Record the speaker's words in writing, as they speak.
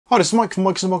Hi, this is Mike from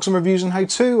Mike's Unboxing Reviews and How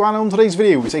To, and on today's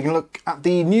video we're taking a look at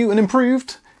the new and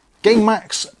improved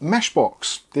Gamemax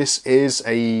Meshbox. This is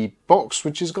a box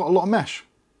which has got a lot of mesh.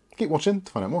 Keep watching to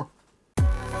find out more.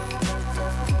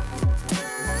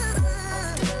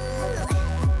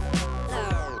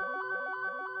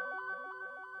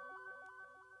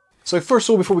 So first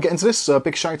of all, before we get into this, a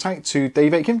big shout out to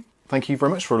Dave Aitken. Thank you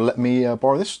very much for letting me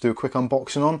borrow this, do a quick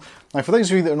unboxing on. Now for those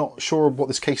of you that are not sure what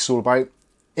this case is all about,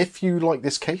 if you like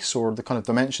this case or the kind of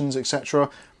dimensions, etc.,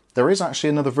 there is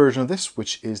actually another version of this,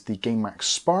 which is the Gamemax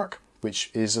Spark,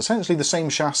 which is essentially the same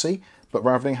chassis, but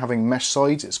rather than having mesh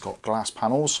sides, it's got glass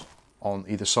panels on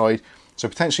either side. So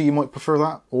potentially you might prefer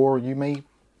that, or you may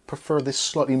prefer this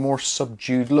slightly more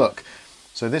subdued look.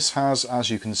 So this has, as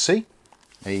you can see,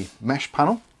 a mesh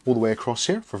panel all the way across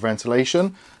here for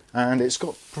ventilation, and it's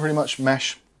got pretty much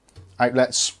mesh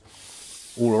outlets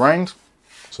all around.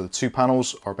 So the two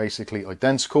panels are basically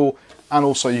identical, and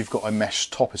also you've got a mesh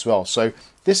top as well. So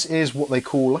this is what they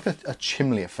call like a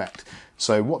chimney effect.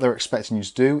 So what they're expecting you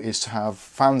to do is to have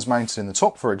fans mounted in the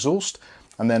top for exhaust,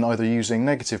 and then either using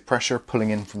negative pressure pulling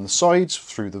in from the sides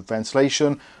through the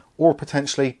ventilation, or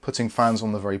potentially putting fans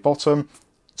on the very bottom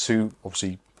to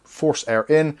obviously force air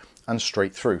in and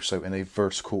straight through, so in a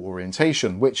vertical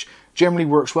orientation, which generally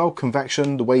works well.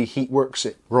 Convection, the way heat works,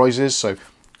 it rises, so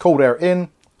cold air in,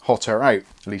 hot air out.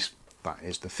 At least that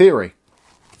is the theory.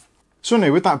 So anyway,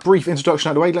 with that brief introduction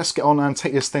out of the way, let's get on and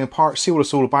take this thing apart, see what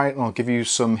it's all about, and I'll give you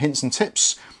some hints and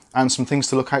tips and some things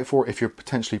to look out for if you're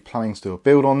potentially planning to do a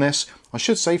build on this. I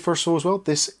should say first of all as well,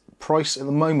 this price at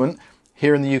the moment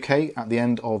here in the UK at the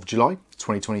end of July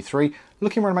 2023,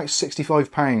 looking around about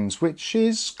 £65, which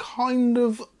is kind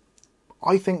of,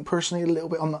 I think personally, a little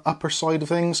bit on the upper side of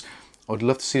things. I'd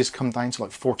love to see this come down to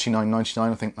like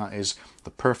 $49.99. I think that is the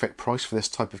perfect price for this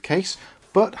type of case.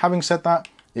 But having said that,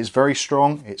 it's very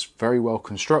strong, it's very well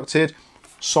constructed,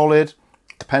 solid,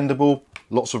 dependable,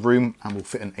 lots of room, and will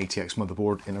fit an ATX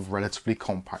motherboard in a relatively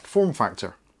compact form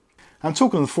factor. And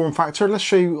talking of the form factor, let's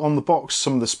show you on the box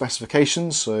some of the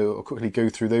specifications. So I'll quickly go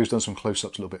through those, done some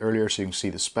close-ups a little bit earlier so you can see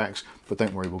the specs, but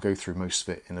don't worry, we'll go through most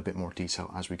of it in a bit more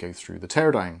detail as we go through the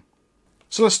teardown.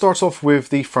 So let's start off with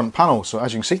the front panel. So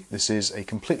as you can see, this is a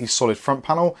completely solid front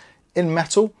panel in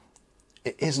metal.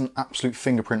 It is an absolute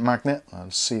fingerprint magnet.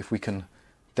 Let's see if we can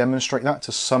demonstrate that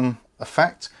to some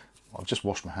effect. I've just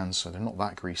washed my hands, so they're not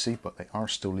that greasy, but they are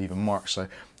still leaving marks. So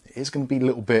it is going to be a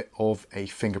little bit of a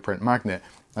fingerprint magnet.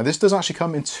 Now this does actually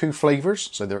come in two flavors.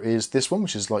 So there is this one,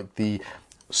 which is like the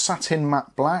satin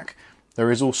matte black.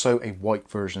 There is also a white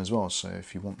version as well. So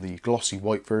if you want the glossy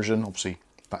white version, obviously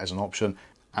that is an option.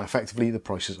 And effectively the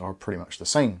prices are pretty much the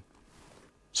same.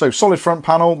 So solid front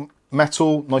panel,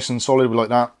 metal, nice and solid, we like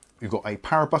that. You've got a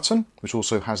power button, which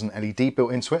also has an LED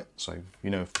built into it, so you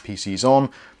know if the PC is on.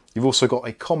 You've also got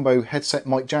a combo headset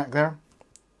mic jack there.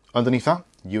 Underneath that,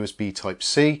 USB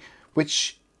Type-C,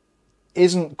 which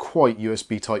isn't quite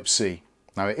USB Type-C.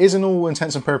 Now it is in all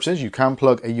intents and purposes, you can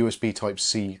plug a USB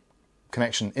Type-C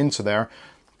connection into there,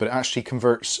 but it actually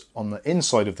converts on the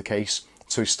inside of the case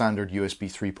to a standard USB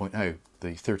 3.0, the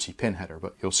 30-pin header,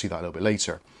 but you'll see that a little bit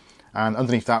later. And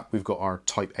underneath that, we've got our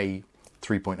Type A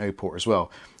 3.0 port as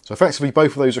well. So effectively,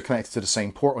 both of those are connected to the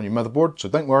same port on your motherboard, so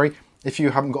don't worry, if you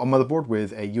haven't got a motherboard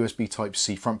with a USB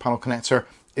Type-C front panel connector,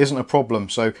 isn't a problem.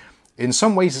 So in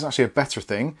some ways, it's actually a better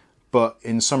thing, but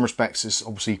in some respects, it's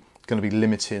obviously going to be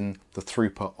limiting the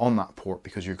throughput on that port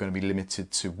because you're going to be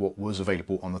limited to what was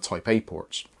available on the Type A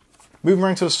ports. Moving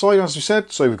around to the side, as we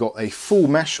said, so we've got a full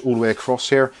mesh all the way across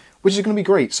here, which is going to be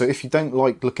great. So if you don't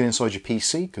like looking inside your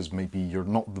PC, because maybe you're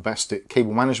not the best at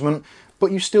cable management,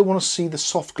 but you still want to see the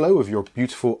soft glow of your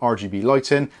beautiful RGB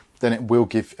lighting, then it will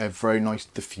give a very nice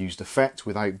diffused effect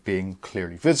without being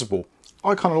clearly visible.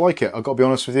 I kind of like it, I've got to be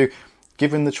honest with you.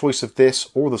 Given the choice of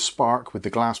this or the Spark with the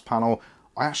glass panel,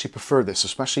 I actually prefer this,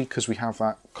 especially because we have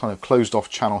that kind of closed off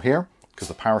channel here, because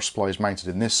the power supply is mounted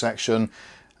in this section,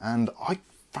 and I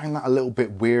find that a little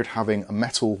bit weird having a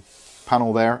metal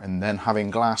panel there and then having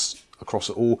glass across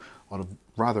it all. I'd have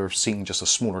rather have seen just a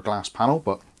smaller glass panel,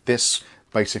 but this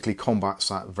basically combats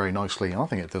that very nicely, and I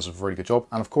think it does a very good job.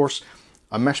 And of course,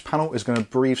 a mesh panel is going to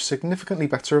breathe significantly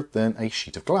better than a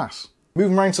sheet of glass.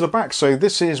 Moving around to the back, so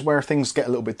this is where things get a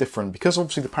little bit different. Because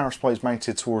obviously the power supply is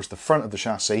mounted towards the front of the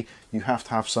chassis, you have to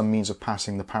have some means of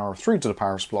passing the power through to the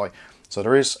power supply. So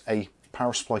there is a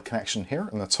power supply connection here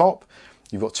in the top.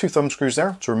 You've got two thumb screws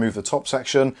there to remove the top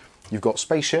section. You've got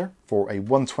space here for a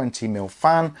 120mm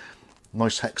fan.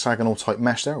 Nice hexagonal type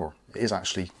mesh there, or it is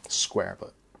actually square,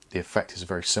 but the effect is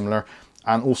very similar.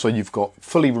 And also you've got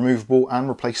fully removable and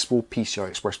replaceable PCI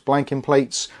Express blanking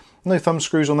plates. No thumb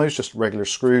screws on those, just regular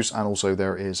screws, and also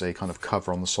there is a kind of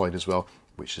cover on the side as well,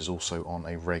 which is also on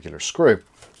a regular screw.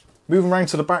 Moving around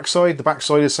to the back side is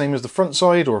the same as the front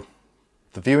side, or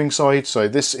the viewing side, so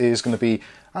this is going to be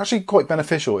actually quite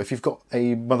beneficial if you've got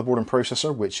a motherboard and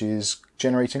processor which is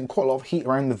generating quite a lot of heat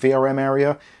around the VRM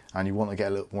area and you want to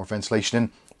get a little more ventilation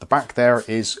in. The back there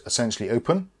is essentially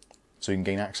open, so you can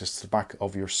gain access to the back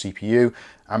of your CPU,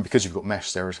 and because you've got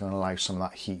mesh there, it's going to allow some of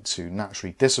that heat to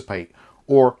naturally dissipate.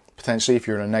 Or potentially if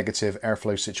you're in a negative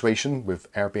airflow situation with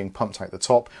air being pumped out the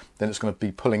top, then it's going to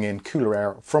be pulling in cooler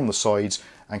air from the sides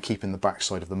and keeping the back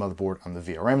side of the motherboard and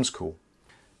the VRMs cool.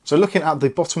 So looking at the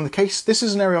bottom of the case, this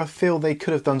is an area I feel they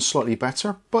could have done slightly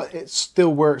better, but it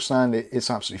still works and it's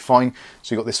absolutely fine.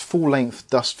 So you've got this full length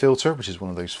dust filter, which is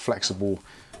one of those flexible,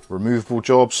 removable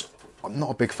jobs. I'm not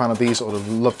a big fan of these. I would have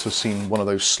loved to have seen one of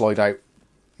those slide out,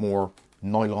 more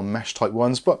nylon mesh type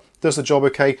ones, but does the job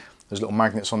okay. There's little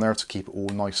magnets on there to keep it all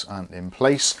nice and in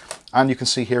place. And you can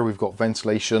see here we've got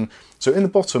ventilation. So in the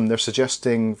bottom, they're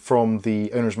suggesting from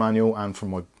the owner's manual and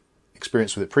from my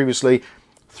experience with it previously,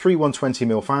 3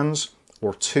 120mm fans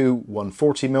or 2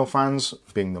 140mm fans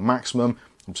being the maximum.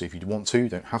 Obviously, if you want to, you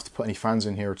don't have to put any fans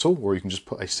in here at all, or you can just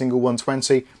put a single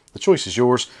 120. The choice is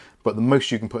yours, but the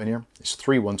most you can put in here is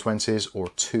 3 120s or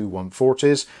 2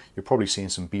 140s. You're probably seeing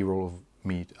some B-roll of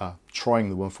me trying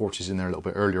the 140s in there a little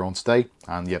bit earlier on today,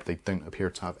 and yep, they don't appear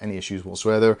to have any issues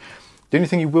whatsoever. The only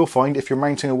thing you will find if you're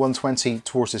mounting a 120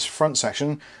 towards this front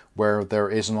section, where there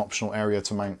is an optional area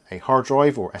to mount a hard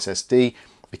drive or SSD,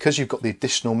 because you've got the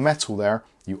additional metal there,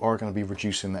 you are going to be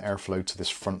reducing the airflow to this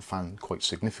front fan quite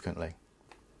significantly.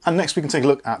 And next we can take a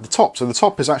look at the top. So the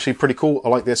top is actually pretty cool. I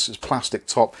like this. It's plastic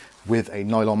top with a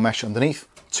nylon mesh underneath.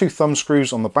 2 thumb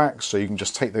screws on the back, so you can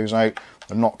just take those out.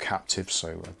 They're not captive,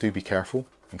 so do be careful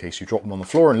in case you drop them on the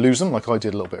floor and lose them like I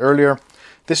did a little bit earlier.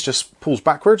 This just pulls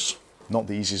backwards. Not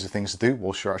the easiest of things to do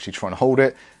whilst you're actually trying to hold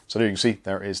it. So there you can see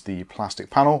there is the plastic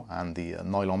panel and the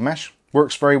nylon mesh.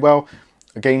 Works very well.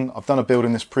 Again, I've done a build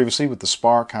in this previously with the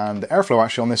Spark, and the airflow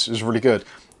actually on this is really good.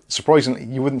 Surprisingly,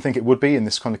 you wouldn't think it would be in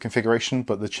this kind of configuration,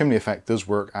 but the chimney effect does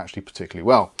work actually particularly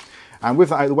well. And with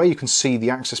that out of the way, you can see the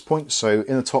access points. So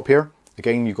in the top here,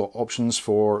 again, you've got options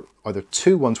for either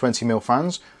 2 120mm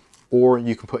fans, or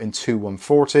you can put in 2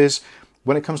 140s.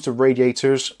 When it comes to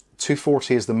radiators,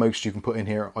 240 is the most you can put in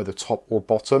here, either top or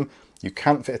bottom. You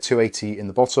can't fit a 280 in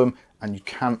the bottom, and you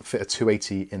can't fit a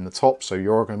 280 in the top, so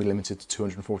you're going to be limited to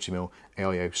 240mm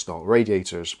AIO style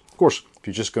radiators. Of course, if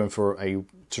you're just going for a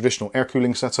traditional air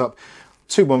cooling setup,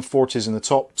 2 140s in the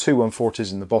top, 2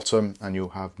 140s in the bottom, and you'll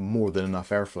have more than enough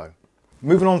airflow.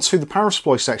 Moving on to the power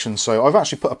supply section. So I've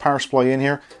actually put a power supply in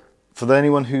here. For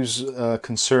anyone who's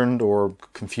concerned or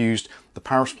confused, the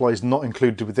power supply is not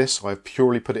included with this. I've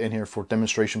purely put it in here for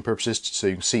demonstration purposes, so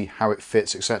you can see how it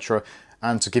fits, etc.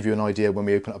 And to give you an idea when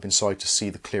we open it up inside to see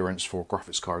the clearance for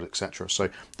graphics cards, etc. So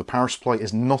the power supply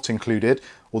is not included,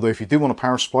 although if you do want a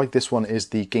power supply, this one is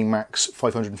the Gamemax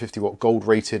 550 watt gold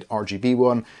rated RGB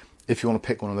one. If you want to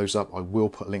pick one of those up, I will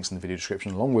put links in the video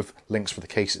description along with links for the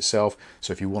case itself.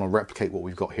 So if you want to replicate what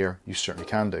we've got here, you certainly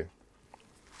can do.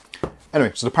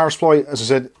 Anyway, so the power supply, as I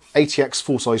said, ATX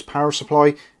full-size power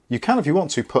supply. You can, if you want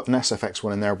to, put an SFX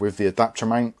one in there with the adapter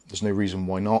mount. There's no reason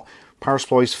why not. Power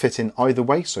supplies fit in either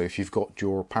way, so if you've got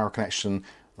your power connection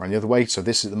around the other way, so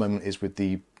this at the moment is with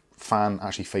the fan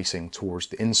actually facing towards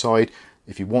the inside.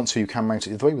 If you want to, you can mount it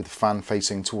the other way with the fan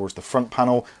facing towards the front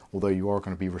panel, although you are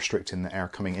going to be restricting the air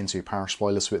coming into your power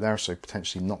supply a little bit there, so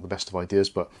potentially not the best of ideas,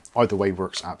 but either way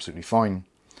works absolutely fine.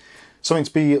 Something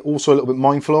to be also a little bit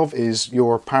mindful of is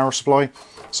your power supply.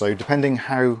 So depending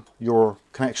how your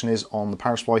connection is on the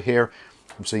power supply here,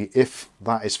 obviously if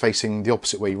that is facing the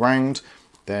opposite way round,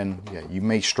 then yeah, you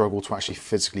may struggle to actually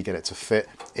physically get it to fit.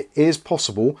 It is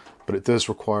possible, but it does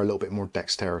require a little bit more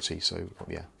dexterity. So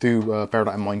yeah, do bear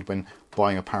that in mind when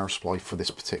buying a power supply for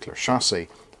this particular chassis.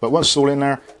 But once it's all in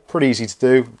there, pretty easy to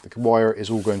do. The wire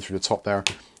is all going through the top there.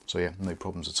 So yeah, no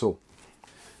problems at all.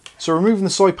 So removing the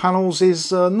side panels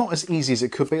is not as easy as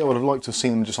it could be. I would have liked to have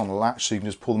seen them just on the latch so you can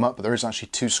just pull them up, but there is actually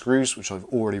 2 screws which I've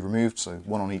already removed, so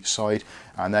one on each side,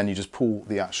 and then you just pull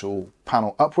the actual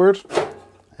panel upward,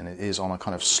 and it is on a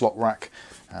kind of slot rack,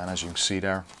 and as you can see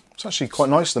there, it's actually quite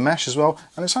nice, the mesh as well,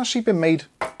 and it's actually been made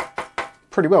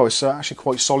pretty well. It's actually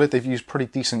quite solid. They've used pretty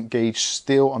decent gauge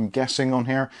steel, I'm guessing, on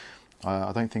here.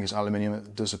 I don't think it's aluminium,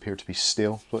 it does appear to be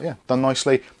steel, but yeah, done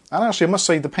nicely. And actually I must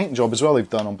say the paint job as well they've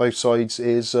done on both sides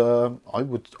is, I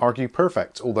would argue,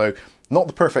 perfect. Although not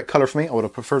the perfect colour for me. I would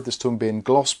have preferred this to have been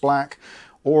gloss black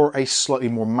or a slightly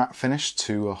more matte finish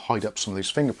to hide up some of those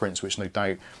fingerprints, which no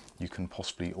doubt you can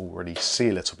possibly already see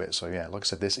a little bit. So yeah, like I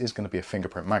said, this is going to be a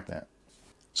fingerprint magnet.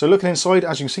 So looking inside,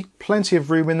 as you can see, plenty of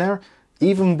room in there.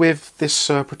 Even with this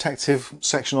protective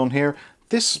section on here,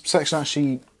 this section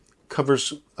actually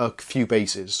covers a few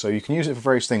bases. So you can use it for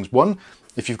various things. One,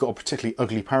 if you've got a particularly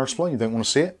ugly power supply, you don't want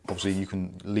to see it, obviously you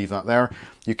can leave that there.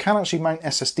 You can actually mount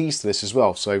SSDs to this as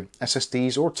well. So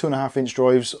SSDs or 2.5-inch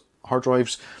drives, hard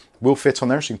drives, will fit on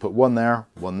there. So you can put one there,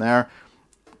 one there.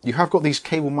 You have got these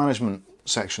cable management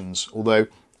sections, although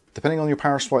depending on your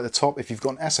power supply at the top, if you've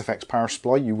got an SFX power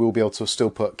supply, you will be able to still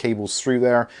put cables through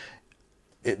there.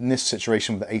 In this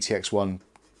situation with the ATX one,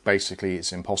 basically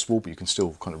it's impossible, but you can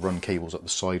still kind of run cables up the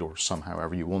side or somehow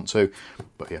however you want to.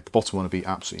 But yeah, the bottom one would be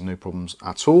absolutely no problems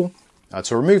at all.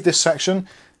 To remove this section,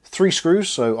 3 screws,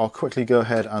 so I'll quickly go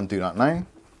ahead and do that now.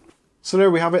 So there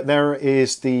we have it. There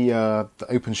is the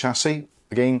open chassis.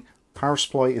 Again, power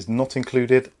supply is not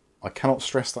included. I cannot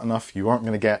stress that enough. You aren't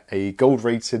going to get a gold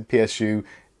rated PSU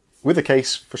with a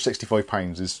case for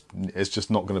 £65. It's just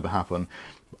not going to happen.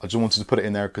 I just wanted to put it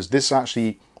in there because this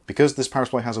actually, because this power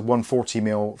supply has a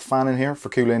 140mm fan in here for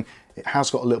cooling, it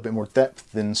has got a little bit more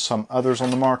depth than some others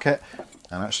on the market.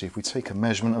 And actually, if we take a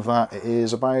measurement of that, it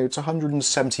is about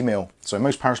 170mm. So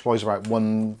most power supplies are about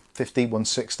 150,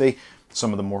 160.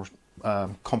 Some of the more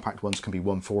compact ones can be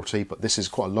 140, but this is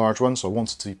quite a large one, so I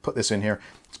wanted to put this in here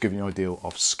to give you an idea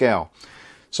of scale.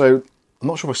 So I'm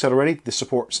not sure if I said already, this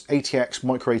supports ATX,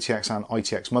 micro ATX and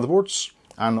ITX motherboards.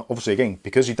 And obviously, again,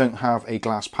 because you don't have a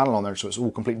glass panel on there, so it's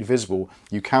all completely visible,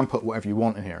 you can put whatever you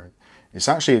want in here. It's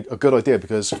actually a good idea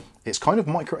because it's kind of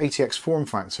micro ATX form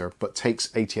factor, but takes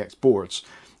ATX boards.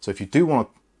 So if you do want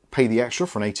to pay the extra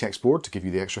for an ATX board to give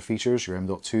you the extra features, your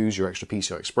M.2s, your extra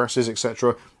PCI Expresses,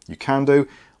 etc., you can do.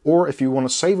 Or if you want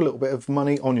to save a little bit of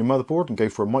money on your motherboard and go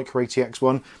for a micro ATX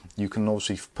one, you can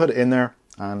obviously put it in there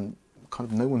and kind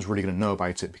of no one's really going to know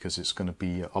about it because it's going to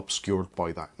be obscured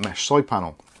by that mesh side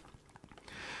panel.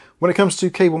 When it comes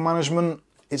to cable management,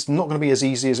 it's not going to be as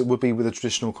easy as it would be with a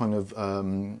traditional kind of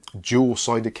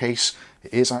dual-sided case.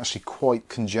 It is actually quite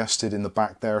congested in the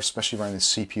back there, especially around the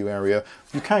CPU area.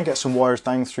 You can get some wires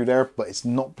down through there, but it's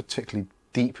not particularly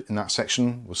deep in that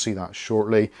section. We'll see that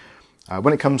shortly.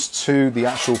 When it comes to the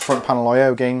actual front panel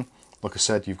I/O, again, like I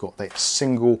said, you've got that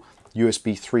single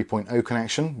USB 3.0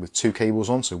 connection with 2 cables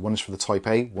on. So one is for the Type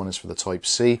A, one is for the Type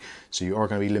C. So you are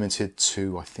going to be limited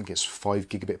to, I think it's 5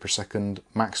 gigabit per second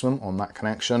maximum on that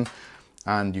connection.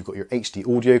 And you've got your HD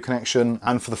audio connection.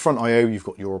 And for the front I/O, you've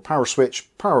got your power switch,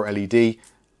 power LED,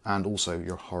 and also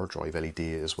your hard drive LED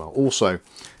as well. Also,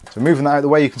 so moving that out of the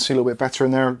way, you can see a little bit better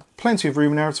in there. Plenty of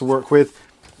room in there to work with,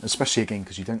 especially again,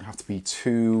 because you don't have to be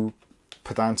too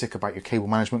pedantic about your cable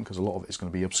management because a lot of it is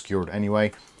going to be obscured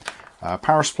anyway.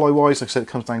 Power supply wise, like I said, it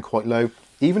comes down quite low.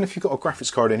 Even if you've got a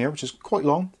graphics card in here, which is quite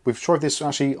long. We've tried this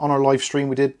actually on our live stream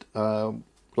we did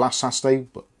last Saturday,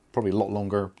 but probably a lot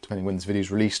longer depending when this video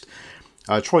is released.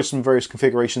 Tried some various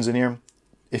configurations in here.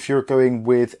 If you're going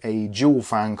with a dual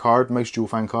fan card, most dual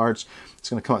fan cards, it's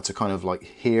going to come up to kind of like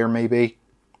here maybe,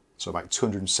 so about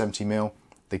 270mm.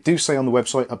 They do say on the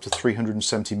website up to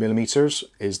 370mm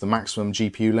is the maximum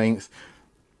GPU length.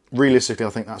 Realistically, I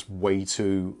think that's way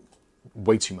too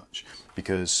much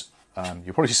because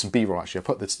you'll probably see some B-roll actually. I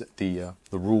put the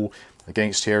rule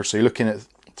against here, so you're looking at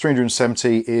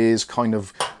 370 is kind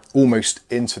of almost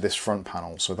into this front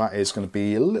panel, so that is going to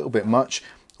be a little bit much.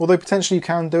 Although potentially you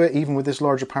can do it even with this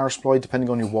larger power supply, depending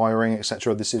on your wiring,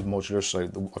 etc. This is modular,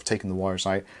 so I've taken the wires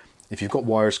out. If you've got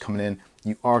wires coming in,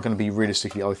 you are going to be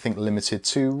realistically, I think, limited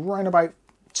to around about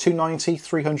 290,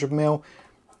 300mm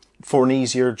for an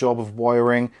easier job of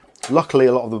wiring. Luckily,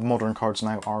 a lot of the modern cards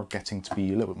now are getting to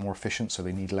be a little bit more efficient, so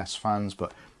they need less fans.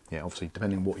 But yeah, obviously,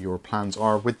 depending on what your plans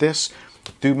are with this,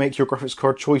 do make your graphics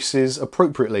card choices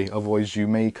appropriately. Otherwise, you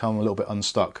may come a little bit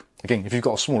unstuck. Again, if you've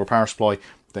got a smaller power supply,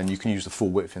 then you can use the full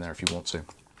width in there if you want to.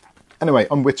 Anyway,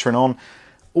 I'm with turn on.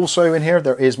 Also in here,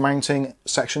 there is mounting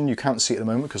section. You can't see it at the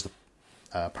moment because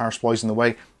the power supply is in the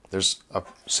way. There's a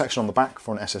section on the back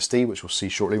for an SSD, which we'll see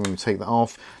shortly when we take that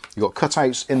off. You've got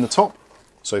cutouts in the top.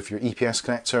 So for your EPS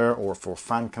connector or for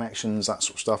fan connections, that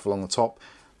sort of stuff along the top.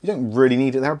 You don't really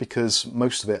need it there because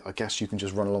most of it, I guess, you can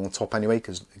just run along the top anyway,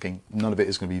 because again, none of it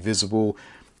is going to be visible.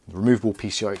 The removable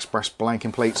PCI Express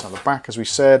blanking plates at the back, as we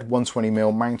said,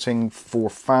 120mm mounting for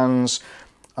fans.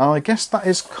 I guess that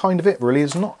is kind of it, really.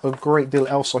 There's not a great deal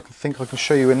else I think I can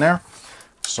show you in there.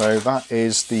 So that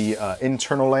is the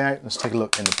internal layout. Let's take a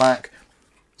look in the back.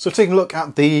 So taking a look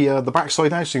at the back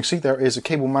side now, so you can see there is a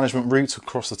cable management route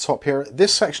across the top here.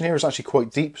 This section here is actually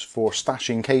quite deep for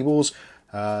stashing cables,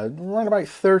 around about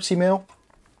 30mm.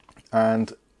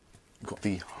 And you've got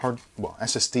the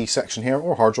SSD section here,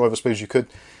 or hard drive, I suppose you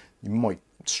might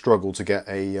struggle to get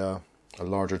a a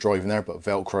larger drive in there, but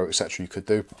Velcro, etc. you could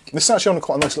do. This is actually on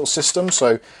quite a nice little system,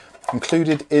 so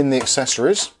included in the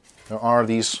accessories, there are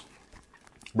these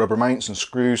rubber mounts and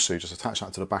screws, so you just attach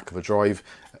that to the back of a drive.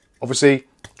 Obviously,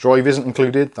 drive isn't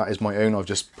included, that is my own, I've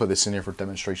just put this in here for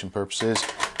demonstration purposes.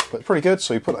 But pretty good,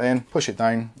 so you put it in, push it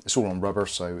down, it's all on rubber,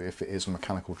 so if it is a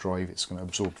mechanical drive, it's going to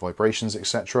absorb vibrations,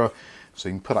 etc. So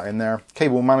you can put that in there.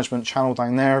 Cable management channel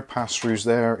down there, pass-throughs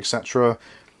there, etc.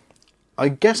 I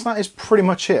guess that is pretty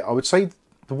much it. I would say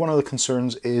one of the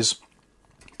concerns is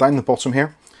down the bottom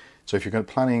here. So if you're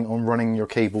planning on running your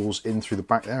cables in through the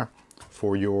back there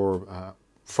for your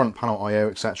front panel I/O,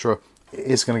 etc., it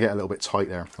is going to get a little bit tight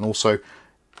there. And also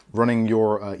running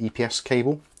your EPS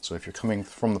cable. So if you're coming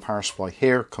from the power supply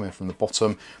here, coming from the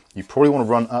bottom, you probably want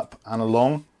to run up and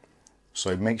along.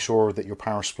 So make sure that your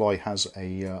power supply has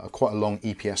a quite a long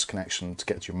EPS connection to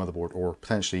get to your motherboard, or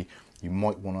potentially you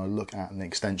might want to look at an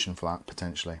extension for that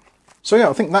potentially. So yeah,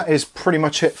 I think that is pretty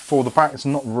much it for the back. It's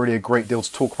not really a great deal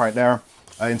to talk about there.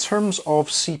 In terms of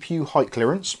CPU height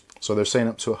clearance, so they're saying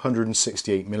up to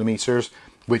 168 millimeters,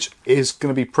 which is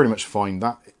going to be pretty much fine.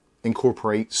 That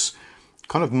incorporates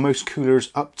kind of most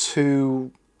coolers up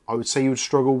to, I would say you would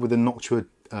struggle with a Noctua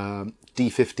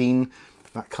D15.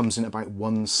 That comes in at about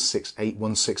 168,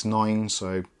 169.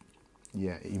 So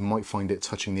yeah, you might find it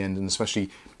touching the end, and especially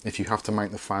if you have to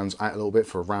mount the fans out a little bit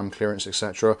for RAM clearance,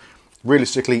 etc.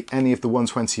 Realistically, any of the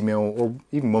 120mm or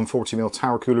even 140mm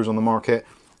tower coolers on the market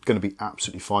going to be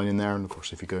absolutely fine in there. And of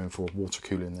course, if you're going for water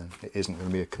cooling, then it isn't going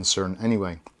to be a concern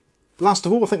anyway. Last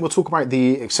of all, I think we'll talk about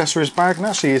the accessories bag, and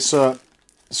actually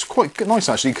it's quite nice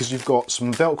actually, because you've got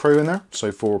some Velcro in there.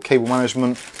 So for cable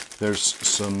management, there's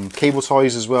some cable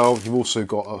ties as well. You've also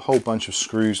got a whole bunch of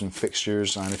screws and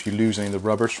fixtures, and if you lose any of the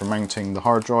rubbers for mounting the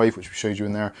hard drive, which we showed you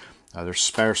in there, there's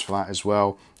spares for that as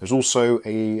well. There's also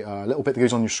a little bit that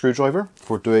goes on your screwdriver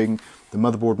for doing the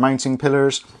motherboard mounting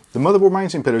pillars. The motherboard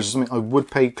mounting pillars is something I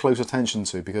would pay close attention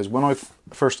to, because when I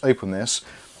first opened this,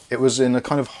 it was in a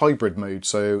kind of hybrid mode.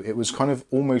 So it was kind of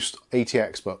almost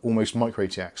ATX, but almost micro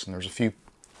ATX. And there's a few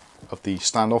of the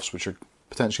standoffs which are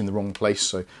potentially in the wrong place.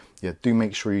 So yeah, do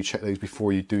make sure you check those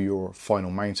before you do your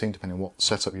final mounting, depending on what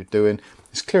setup you're doing.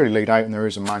 It's clearly laid out, and there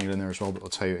is a manual in there as well that will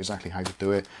tell you exactly how to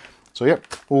do it. So yeah,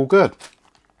 all good.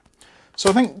 So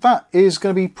I think that is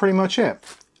going to be pretty much it.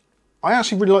 I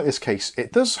actually really like this case.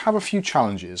 It does have a few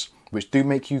challenges which do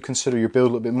make you consider your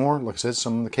build a little bit more. Like I said,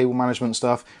 some of the cable management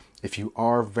stuff. If you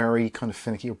are very kind of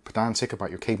finicky or pedantic about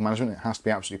your cable management, it has to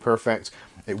be absolutely perfect.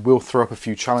 It will throw up a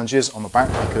few challenges on the back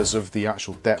because of the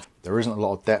actual depth. There isn't a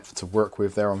lot of depth to work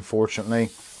with there, unfortunately.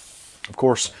 Of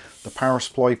course, the power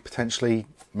supply, potentially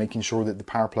making sure that the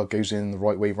power plug goes in the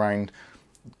right way round.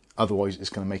 Otherwise,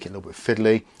 it's going to make it a little bit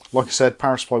fiddly. Like I said,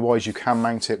 power supply wise, you can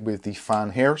mount it with the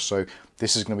fan here. So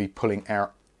this is going to be pulling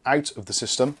air out of the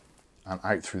system and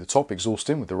out through the top,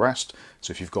 exhausting with the rest.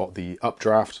 So if you've got the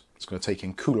updraft, it's going to take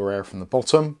in cooler air from the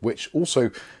bottom, which also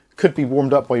could be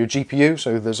warmed up by your GPU.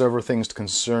 So there's other things to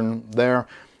concern there.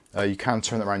 You can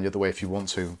turn it around the other way if you want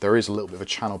to. There is a little bit of a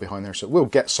channel behind there, so it will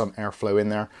get some airflow in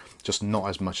there, just not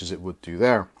as much as it would do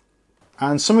there.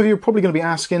 And some of you are probably going to be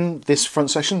asking, this front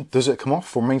section, does it come off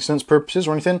for maintenance purposes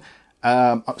or anything?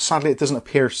 Sadly, it doesn't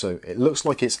appear so. It looks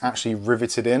like it's actually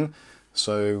riveted in.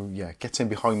 So yeah, getting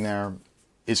behind there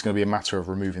is going to be a matter of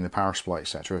removing the power supply,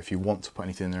 etc. If you want to put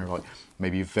anything in there, like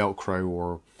maybe Velcro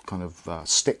or kind of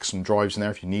sticks and drives in there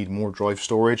if you need more drive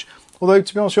storage. Although,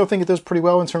 to be honest with you, I think it does pretty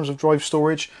well in terms of drive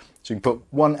storage. So you can put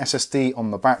one SSD on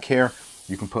the back here.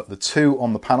 You can put the two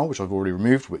on the panel, which I've already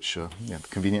removed, which yeah,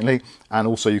 conveniently. And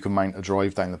also you can mount a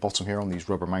drive down the bottom here on these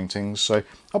rubber mountings. So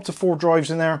up to 4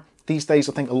 drives in there. These days,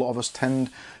 I think a lot of us tend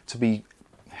to be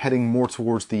heading more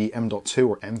towards the M.2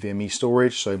 or NVMe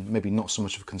storage, so maybe not so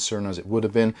much of a concern as it would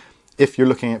have been. If you're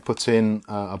looking at putting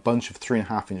a bunch of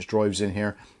 3.5-inch drives in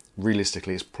here,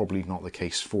 realistically, it's probably not the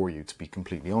case for you, to be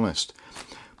completely honest.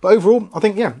 But overall, I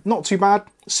think, yeah, not too bad.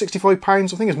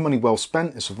 £65, I think it's money well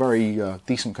spent. It's a very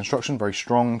decent construction, very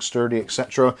strong, sturdy,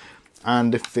 etc.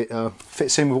 And if it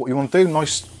fits in with what you want to do,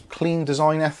 nice, clean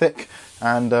design ethic,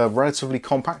 and relatively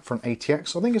compact for an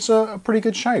ATX, I think it's a pretty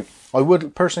good shout. I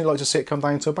would personally like to see it come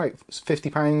down to about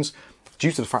 £50,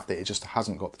 due to the fact that it just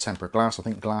hasn't got the tempered glass. I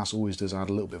think glass always does add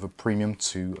a little bit of a premium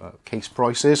to case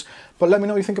prices. But let me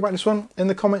know what you think about this one in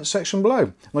the comments section below.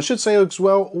 And I should say as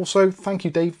well, also, thank you,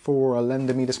 Dave, for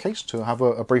lending me this case to have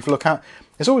a brief look at.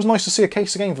 It's always nice to see a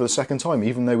case again for the second time,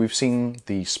 even though we've seen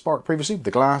the Spark previously,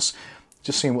 the glass,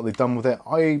 just seeing what they've done with it.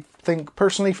 I think,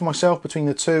 personally, for myself, between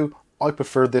the two, I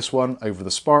preferred this one over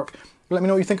the Spark. Let me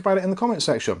know what you think about it in the comments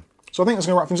section. So I think that's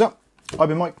going to wrap things up. I've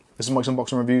been Mike. This is Mike's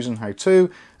Unboxing Reviews and How To,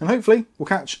 and hopefully we'll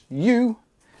catch you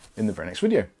in the very next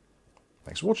video.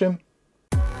 Thanks for watching.